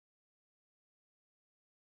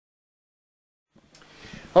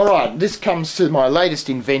Alright, this comes to my latest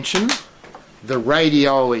invention, the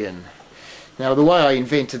Radiolian. Now the way I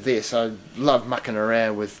invented this, I love mucking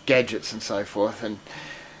around with gadgets and so forth, and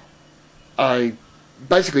I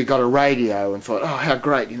basically got a radio and thought, oh how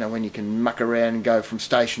great, you know, when you can muck around and go from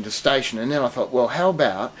station to station. And then I thought, well, how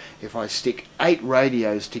about if I stick 8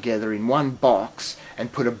 radios together in one box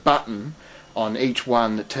and put a button on each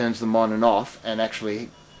one that turns them on and off, and actually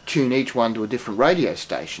tune each one to a different radio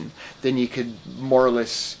station. Then you could more or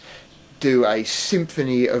less do a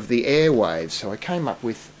symphony of the airwaves. So I came up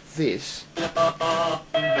with this.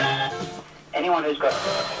 Anyone who's got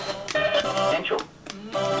potential.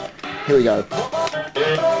 Here we go.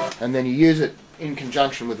 And then you use it in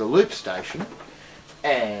conjunction with a loop station,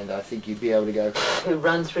 and I think you'd be able to go. Who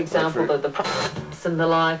runs, for example, the props and the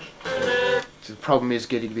like. So the problem is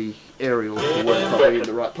getting the aerial to work properly in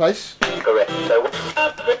the right place. Correct. So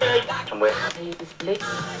somewhere.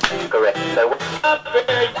 Correct. So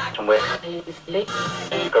somewhere.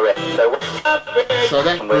 Correct. So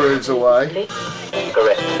that grooves away.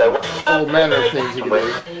 Correct. So All manner of things you can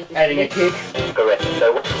do. Adding a kick. correct.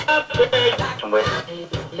 So somewhere.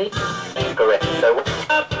 Correct. So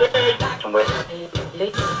somewhere.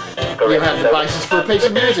 You have the basis for a piece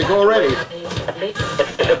of music already.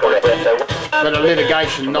 But a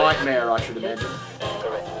litigation nightmare, I should imagine.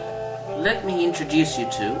 Let me introduce you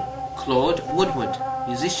to Claude Woodward,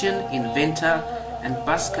 musician, inventor and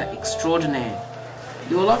busker extraordinaire.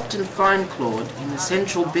 You will often find Claude in the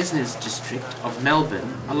central business district of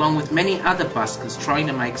Melbourne, along with many other buskers trying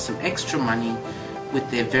to make some extra money with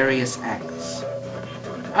their various acts.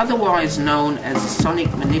 Otherwise known as the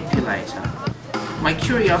Sonic Manipulator, my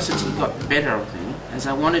curiosity got the better of me as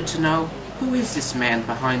I wanted to know, who is this man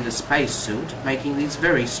behind the spacesuit making these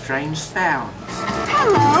very strange sounds?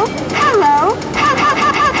 Hello, hello, hello,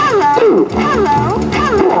 hello, hello,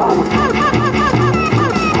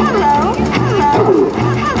 hello, hello.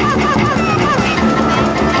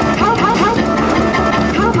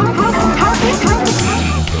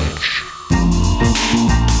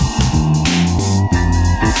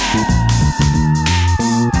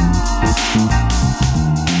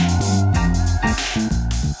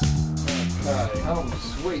 Home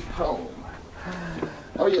sweet home.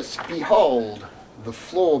 Oh yes, behold the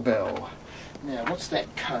floor bell. Now what's that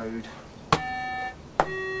code?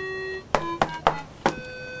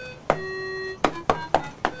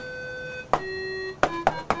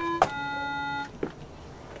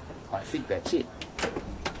 I think that's it.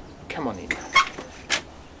 Come on in.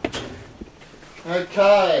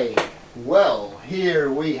 Okay, well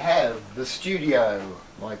here we have the studio,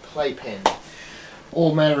 my playpen.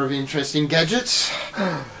 All manner of interesting gadgets.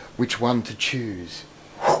 Which one to choose?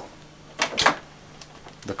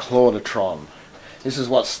 The Claudotron. This is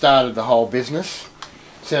what started the whole business.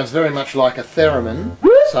 Sounds very much like a theremin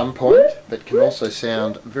at some point, but can also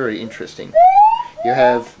sound very interesting. You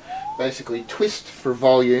have basically twist for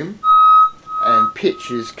volume, and pitch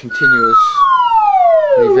is continuously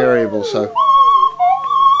variable, so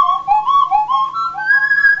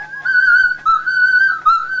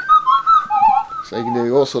you can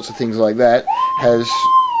do all sorts of things like that. Has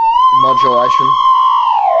modulation,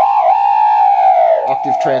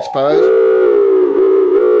 octave transpose,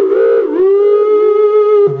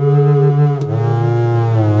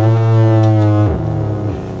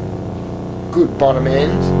 good bottom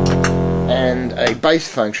end, and a bass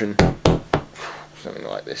function, something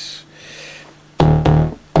like this.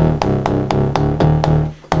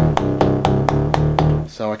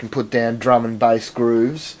 So I can put down drum and bass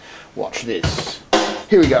grooves. Watch this.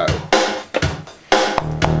 Here we go.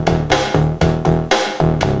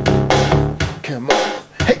 Come on.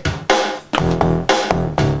 Hey!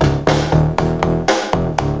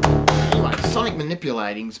 Anyway, sonic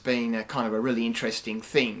manipulating's been a kind of a really interesting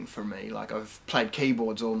thing for me. Like, I've played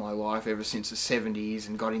keyboards all my life, ever since the 70s,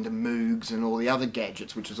 and got into Moogs and all the other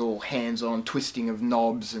gadgets, which is all hands-on twisting of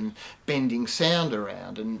knobs and bending sound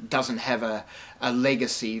around, and doesn't have a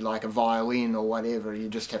legacy like a violin or whatever. You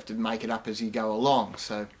just have to make it up as you go along.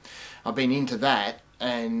 So I've been into that,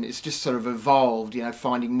 and it's just sort of evolved, you know,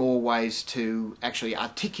 finding more ways to actually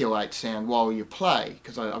articulate sound while you play,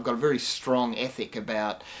 because I've got a very strong ethic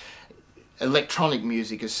about electronic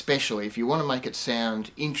music, especially. If you want to make it sound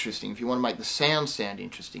interesting, if you want to make the sound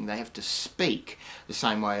interesting, they have to speak the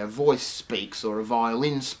same way a voice speaks or a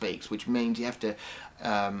violin speaks, which means you have to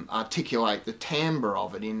articulate the timbre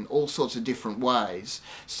of it in all sorts of different ways,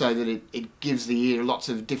 so that it gives the ear lots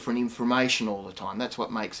of different information all the time. That's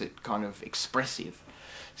what makes it kind of expressive.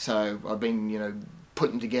 So I've been, you know,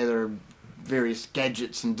 putting together various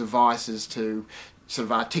gadgets and devices to sort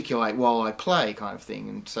of articulate while I play, kind of thing.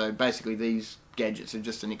 And so basically these gadgets are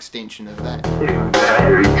just an extension of that.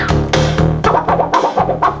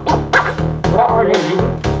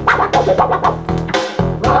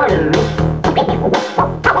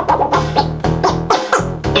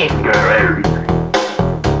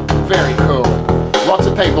 Very cool. Lots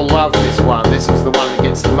of people love this one. This is the one that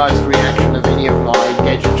gets the most reaction of any of my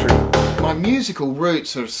gadgetry. My musical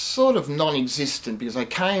roots are sort of non-existent because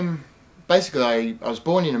basically I was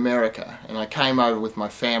born in America and I came over with my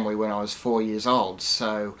family when I was 4 years old,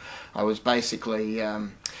 so I was basically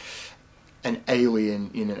an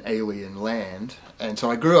alien in an alien land. And so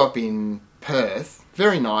I grew up in Perth.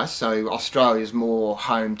 Very nice, so Australia's more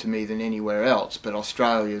home to me than anywhere else, but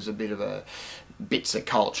Australia's a bit of a bits of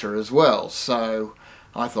culture as well, so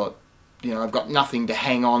I thought, you know, I've got nothing to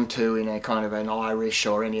hang on to in a kind of an Irish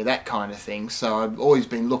or any of that kind of thing, so I've always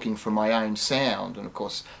been looking for my own sound, and of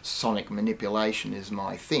course sonic manipulation is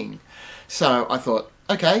my thing. So I thought,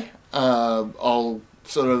 okay, I'll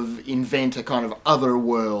sort of invent a kind of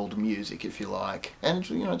otherworld music, if you like, and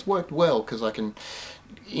you know, it's worked well because I can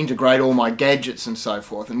integrate all my gadgets and so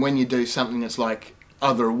forth, and when you do something that's like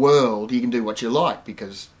otherworld, you can do what you like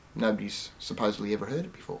because nobody's supposedly ever heard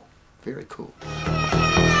it before. Very cool.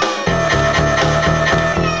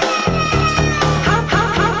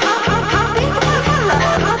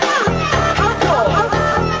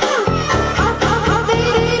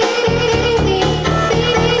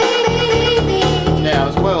 Now,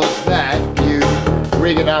 as well as that, you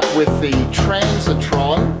rig it up with the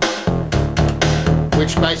transitron,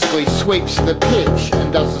 which basically sweeps the pitch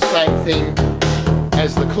and does the same thing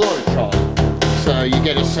as the Claudotron. So you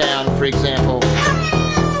get a sound, for example,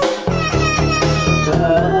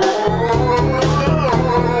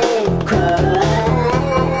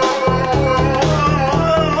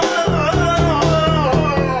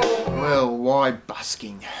 well, why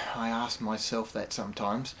busking? I ask myself that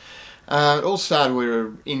sometimes. It all started, we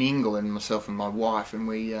were in England, myself and my wife, and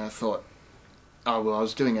we thought, oh well, I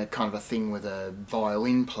was doing a kind of a thing with a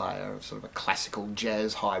violin player, sort of a classical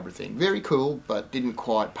jazz hybrid thing. Very cool, but didn't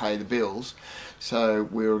quite pay the bills. So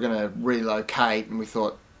we were going to relocate, and we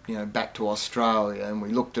thought, you know, back to Australia, and we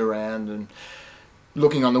looked around and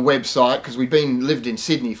looking on the website, because we'd lived in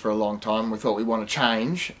Sydney for a long time, we thought we want to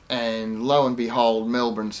change, and lo and behold,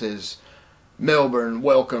 Melbourne says, Melbourne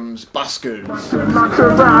welcomes buskers.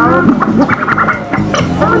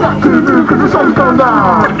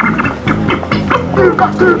 You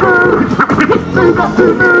got to move, you got to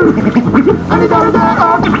move, and you gotta get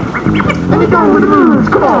up, and you go with the moves,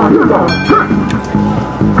 come on, you go.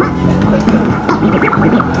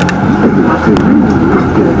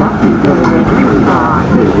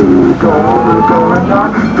 We're going on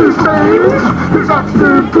to space, it's up to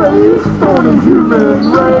place, for the human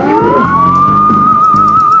race.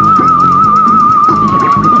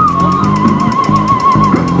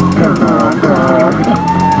 Come on, dog.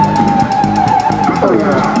 Oh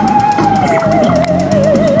yeah.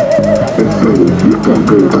 Let's see if you can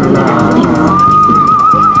do it now.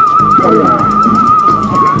 Oh yeah.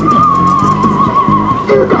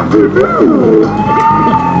 You got to move.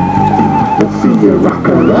 Let's see you rock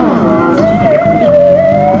around.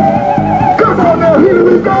 Come on now, here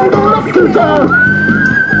we go, the left to down.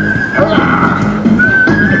 Oh yeah.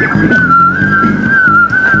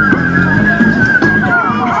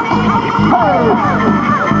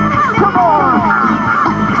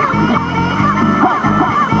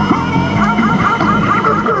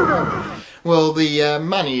 Well, the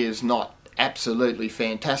money is not absolutely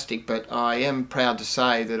fantastic, but I am proud to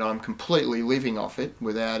say that I'm completely living off it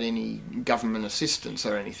without any government assistance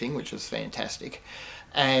or anything, which is fantastic.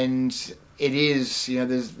 And it is, you know,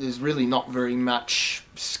 there's really not very much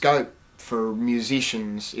scope for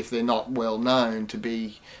musicians, if they're not well known, to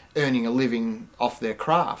be earning a living off their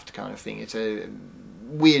craft kind of thing. It's a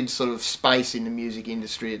weird sort of space in the music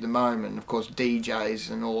industry at the moment. Of course, DJs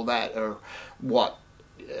and all that are what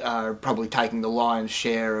are probably taking the lion's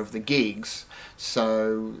share of the gigs,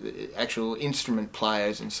 so actual instrument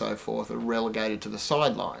players and so forth are relegated to the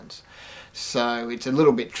sidelines. So it's a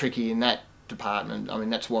little bit tricky in that department. I mean,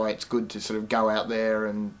 that's why it's good to sort of go out there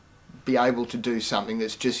and be able to do something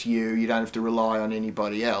that's just you don't have to rely on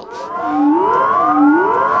anybody else.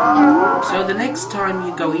 So the next time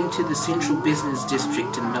you go into the central business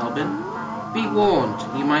district in Melbourne, be warned,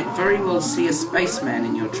 you might very well see a spaceman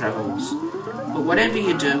in your travels. But whatever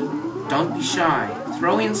you do, don't be shy.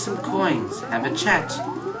 Throw in some coins, have a chat,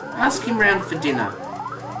 ask him round for dinner.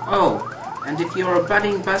 Oh, and if you're a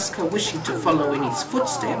budding busker wishing to follow in his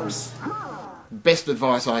footsteps... Best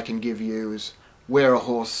advice I can give you is wear a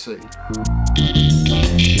horse suit.